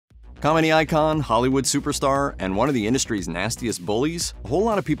Comedy icon, Hollywood superstar, and one of the industry's nastiest bullies, a whole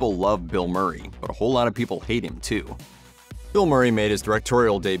lot of people love Bill Murray, but a whole lot of people hate him too. Bill Murray made his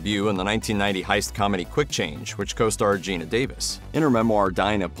directorial debut in the 1990 heist comedy Quick Change, which co-starred Geena Davis. In her memoir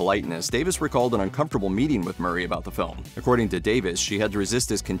Dying of Politeness, Davis recalled an uncomfortable meeting with Murray about the film. According to Davis, she had to resist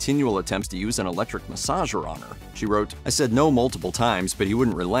his continual attempts to use an electric massager on her. She wrote, "I said no multiple times, but he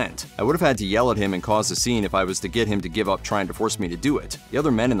wouldn't relent. I would have had to yell at him and cause a scene if I was to get him to give up trying to force me to do it. The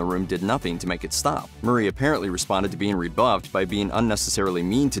other men in the room did nothing to make it stop." Murray apparently responded to being rebuffed by being unnecessarily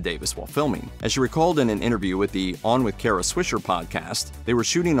mean to Davis while filming. As she recalled in an interview with the On with Kara Swisher podcast, they were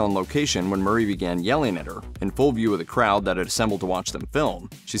shooting on location when Murray began yelling at her, in full view of the crowd that had assembled to watch them film.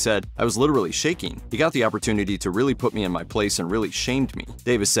 She said, "I was literally shaking. He got the opportunity to really put me in my place and really shamed me."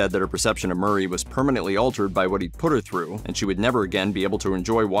 Davis said that her perception of Murray was permanently altered by what he'd put her through, and she would never again be able to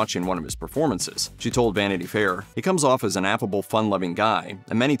enjoy watching one of his performances. She told Vanity Fair, "He comes off as an affable, fun-loving guy,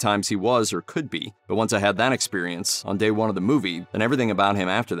 and many times he was or could be. But once I had that experience, on day one of the movie, then everything about him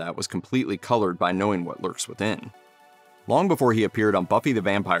after that was completely colored by knowing what lurks within." Long before he appeared on Buffy the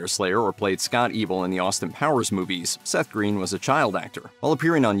Vampire Slayer or played Scott Evil in the Austin Powers movies, Seth Green was a child actor. While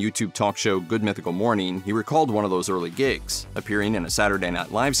appearing on YouTube talk show Good Mythical Morning, he recalled one of those early gigs, appearing in a Saturday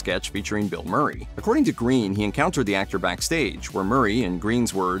Night Live sketch featuring Bill Murray. According to Green, he encountered the actor backstage, where Murray, in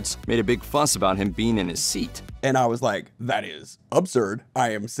Green's words, made a big fuss about him being in his seat. And I was like, that is absurd.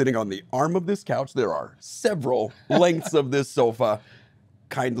 I am sitting on the arm of this couch. There are several lengths of this sofa.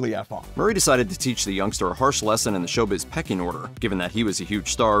 Kindly F off. Murray decided to teach the youngster a harsh lesson in the showbiz pecking order, given that he was a huge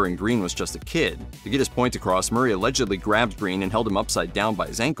star and Green was just a kid. To get his point across, Murray allegedly grabbed Green and held him upside down by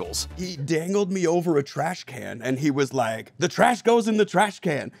his ankles. He dangled me over a trash can and he was like, "The trash goes in the trash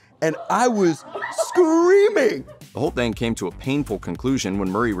can." And I was screaming. The whole thing came to a painful conclusion when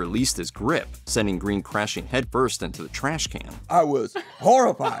Murray released his grip, sending Green crashing headfirst into the trash can. I was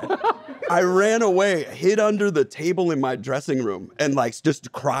horrified. I ran away, hid under the table in my dressing room, and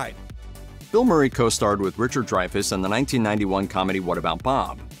just cried. Bill Murray co-starred with Richard Dreyfuss in the 1991 comedy What About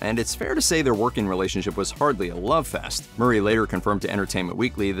Bob? And it's fair to say their working relationship was hardly a love fest. Murray later confirmed to Entertainment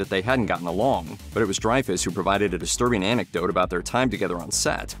Weekly that they hadn't gotten along, but it was Dreyfuss who provided a disturbing anecdote about their time together on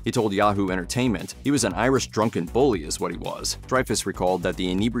set. He told Yahoo Entertainment, "He was an Irish drunken bully is what he was." Dreyfuss recalled that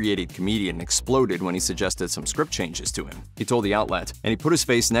the inebriated comedian exploded when he suggested some script changes to him. He told the outlet, "And he put his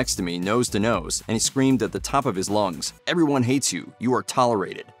face next to me, nose to nose, and he screamed at the top of his lungs, 'Everyone hates you. You are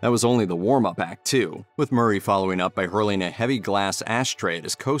tolerated.' That was only the warm-up act too," with Murray following up by hurling a heavy glass ashtray at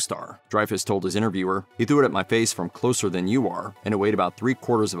his co-star. Dreyfuss told his interviewer, "He threw it at my face from closer than you are, and it weighed about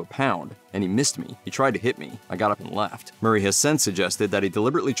 3/4 of a pound, and he missed me. He tried to hit me. I got up and left." Murray has since suggested that he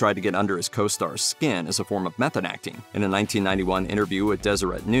deliberately tried to get under his co-star's skin as a form of method acting. In a 1991 interview with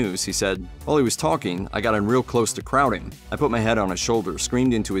Deseret News, he said, "While he was talking, I got in real close to crowd him. I put my head on his shoulder,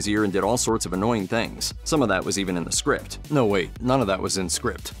 screamed into his ear, and did all sorts of annoying things. Some of that was even in the script. No, wait, none of that was in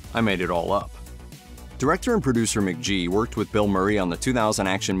script. I made it all up." Director and producer McG worked with Bill Murray on the 2000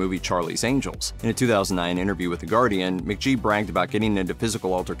 action movie Charlie's Angels. In a 2009 interview with The Guardian, McG bragged about getting into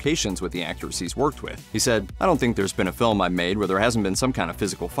physical altercations with the actors he's worked with. He said, "I don't think there's been a film I've made where there hasn't been some kind of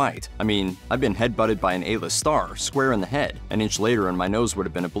physical fight. I mean, I've been headbutted by an A-list star, square in the head. An inch later and my nose would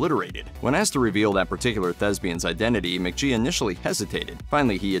have been obliterated." When asked to reveal that particular thespian's identity, McG initially hesitated.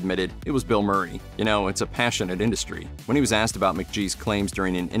 Finally, he admitted, "It was Bill Murray. You know, it's a passionate industry." When he was asked about McG's claims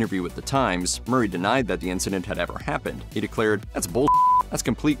during an interview with The Times, Murray denied that the incident had ever happened. He declared, "That's bull. That's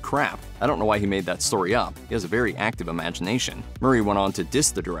complete crap. I don't know why he made that story up. He has a very active imagination." Murray went on to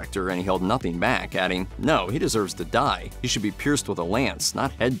diss the director, and he held nothing back, adding, "No, he deserves to die. He should be pierced with a lance,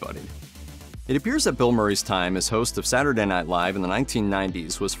 not headbutted." It appears that Bill Murray's time as host of Saturday Night Live in the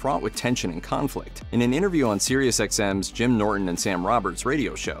 1990s was fraught with tension and conflict. In an interview on SiriusXM's Jim Norton and Sam Roberts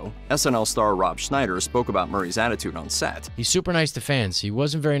radio show, SNL star Rob Schneider spoke about Murray's attitude on set. "He's super nice to fans. He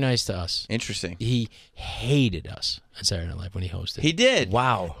wasn't very nice to us." Interesting. He hated us on Saturday Night Live when he hosted. He did?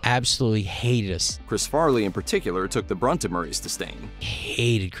 Wow. Absolutely hated us. Chris Farley, in particular, took the brunt of Murray's disdain.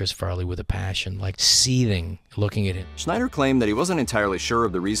 Hated Chris Farley with a passion, like seething looking at him. Schneider claimed that he wasn't entirely sure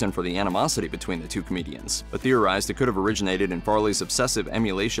of the reason for the animosity between the two comedians, but theorized it could have originated in Farley's obsessive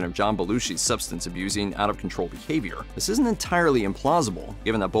emulation of John Belushi's substance-abusing, out-of-control behavior. This isn't entirely implausible,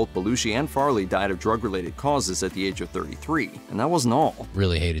 given that both Belushi and Farley died of drug-related causes at the age of 33, and that wasn't all.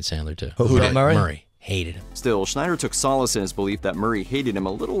 Really hated Sandler, too. Who did? Murray. Hated him. Still, Schneider took solace in his belief that Murray hated him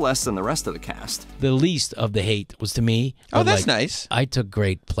a little less than the rest of the cast. The least of the hate was to me. Oh, that's nice. I took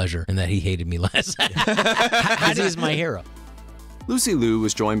great pleasure in that he hated me less. Because he's my hero. Lucy Liu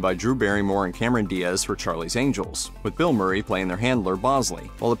was joined by Drew Barrymore and Cameron Diaz for Charlie's Angels, with Bill Murray playing their handler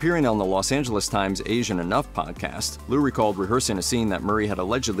Bosley. While appearing on the Los Angeles Times Asian Enough podcast, Liu recalled rehearsing a scene that Murray had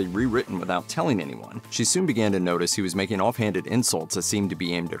allegedly rewritten without telling anyone. She soon began to notice he was making offhanded insults that seemed to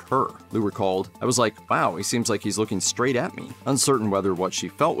be aimed at her. Liu recalled, "I was like, wow, he seems like he's looking straight at me." Uncertain whether what she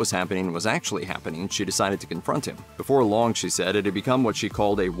felt was happening was actually happening, she decided to confront him. Before long, she said, it had become what she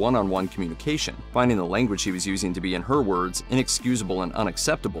called a one-on-one communication. Finding the language he was using to be, in her words, inexcusable and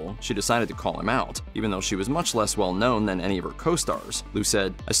unacceptable, she decided to call him out, even though she was much less well-known than any of her co-stars. Liu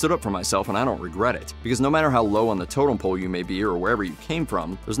said, "I stood up for myself and I don't regret it, because no matter how low on the totem pole you may be or wherever you came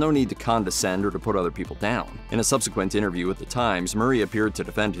from, there's no need to condescend or to put other people down." In a subsequent interview with The Times, Murray appeared to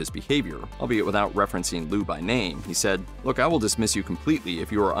defend his behavior, albeit without referencing Liu by name. He said, "Look, I will dismiss you completely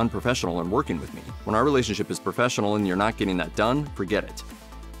if you are unprofessional in working with me. When our relationship is professional and you're not getting that done, forget it."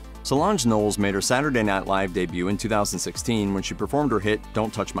 Solange Knowles made her Saturday Night Live debut in 2016 when she performed her hit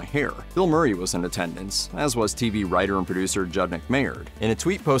Don't Touch My Hair. Bill Murray was in attendance, as was TV writer and producer Judnick Maynard. In a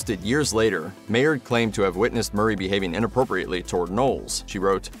tweet posted years later, Maynard claimed to have witnessed Murray behaving inappropriately toward Knowles. She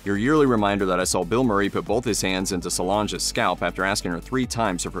wrote, "Your yearly reminder that I saw Bill Murray put both his hands into Solange's scalp after asking her 3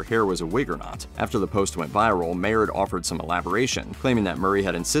 times if her hair was a wig or not." After the post went viral, Maynard offered some elaboration, claiming that Murray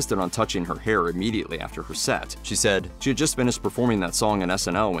had insisted on touching her hair immediately after her set. She said, "She had just finished performing that song in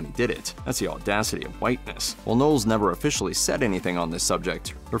SNL when he did it. That's the audacity of whiteness." While Knowles never officially said anything on this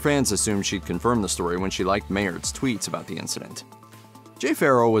subject, her fans assumed she'd confirm the story when she liked Maynard's tweets about the incident.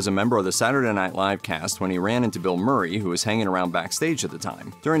 Pharaoh was a member of the Saturday Night Live cast when he ran into Bill Murray, who was hanging around backstage at the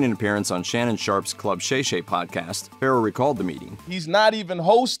time. During an appearance on Shannon Sharp's Club Shay Shay podcast, Pharaoh recalled the meeting. "He's not even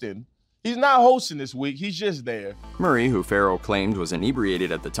hosting. He's not hosting this week, he's just there." Murray, who Pharaoh claimed was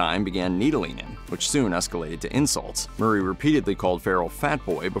inebriated at the time, began needling him, which soon escalated to insults. Murray repeatedly called Pharaoh Fat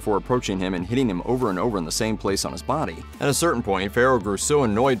Boy before approaching him and hitting him over and over in the same place on his body. At a certain point, Pharaoh grew so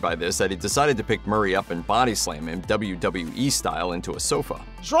annoyed by this that he decided to pick Murray up and body slam him WWE style into a sofa.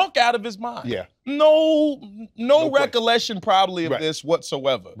 Drunk out of his mind. Yeah. No question. recollection probably of Right. this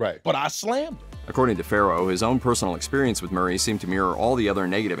whatsoever. Right. But I slammed him. According to Pharaoh, his own personal experience with Murray seemed to mirror all the other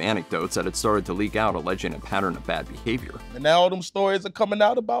negative anecdotes that had started to leak out alleging a pattern of bad behavior. And now all them stories are coming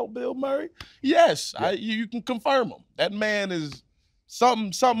out about Bill Murray? Yes, you can confirm them. That man is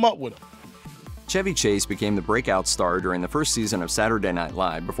something up with him. Chevy Chase became the breakout star during the first season of Saturday Night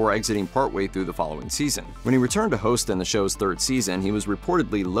Live before exiting partway through the following season. When he returned to host in the show's 3rd season, he was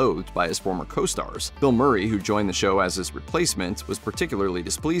reportedly loathed by his former co-stars. Bill Murray, who joined the show as his replacement, was particularly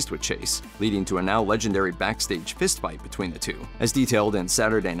displeased with Chase, leading to a now legendary backstage fistfight between the two. As detailed in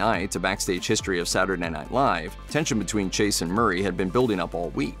Saturday Night, a backstage history of Saturday Night Live, tension between Chase and Murray had been building up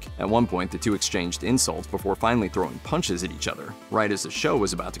all week. At one point, the two exchanged insults before finally throwing punches at each other, right as the show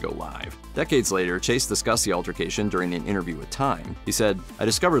was about to go live. Decades later, Chase discussed the altercation during an interview with Time. He said, "I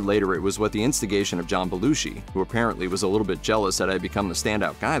discovered later it was with the instigation of John Belushi, who apparently was a little bit jealous that I had become the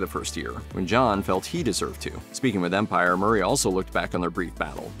standout guy the first year, when John felt he deserved to." Speaking with Empire, Murray also looked back on their brief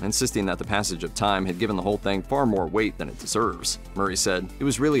battle, insisting that the passage of time had given the whole thing far more weight than it deserves. Murray said, "It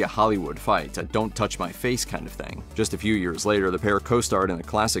was really a Hollywood fight, a don't touch my face kind of thing." Just a few years later, the pair co-starred in the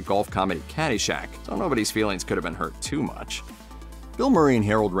classic golf comedy Caddyshack, so nobody's feelings could have been hurt too much. Bill Murray and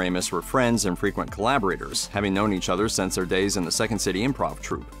Harold Ramis were friends and frequent collaborators, having known each other since their days in the Second City Improv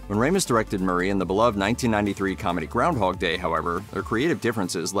troupe. When Ramis directed Murray in the beloved 1993 comedy Groundhog Day, however, their creative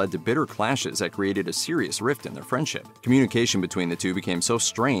differences led to bitter clashes that created a serious rift in their friendship. Communication between the two became so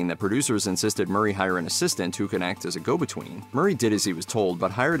strained that producers insisted Murray hire an assistant who could act as a go-between. Murray did as he was told,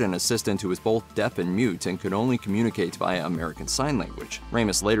 but hired an assistant who was both deaf and mute and could only communicate via American Sign Language.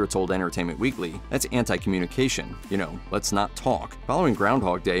 Ramis later told Entertainment Weekly, "That's anti-communication. Let's not talk." Following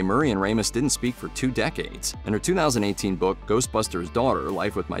Groundhog Day, Murray and Ramis didn't speak for 2 decades. In her 2018 book, Ghostbusters' Daughter,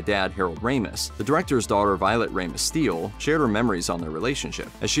 Life with My Dad, Harold Ramis, the director's daughter, Violet Ramis Steele, shared her memories on their relationship.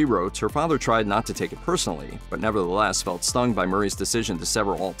 As she wrote, her father tried not to take it personally, but nevertheless felt stung by Murray's decision to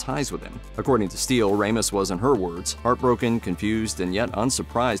sever all ties with him. According to Steele, Ramis was, in her words, heartbroken, confused, and yet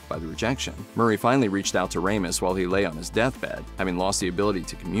unsurprised by the rejection. Murray finally reached out to Ramis while he lay on his deathbed, having lost the ability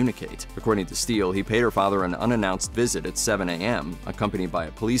to communicate. According to Steele, he paid her father an unannounced visit at 7 a.m., accompanied by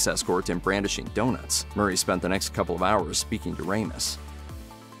a police escort and brandishing donuts. Murray spent the next couple of hours speaking to Ramis.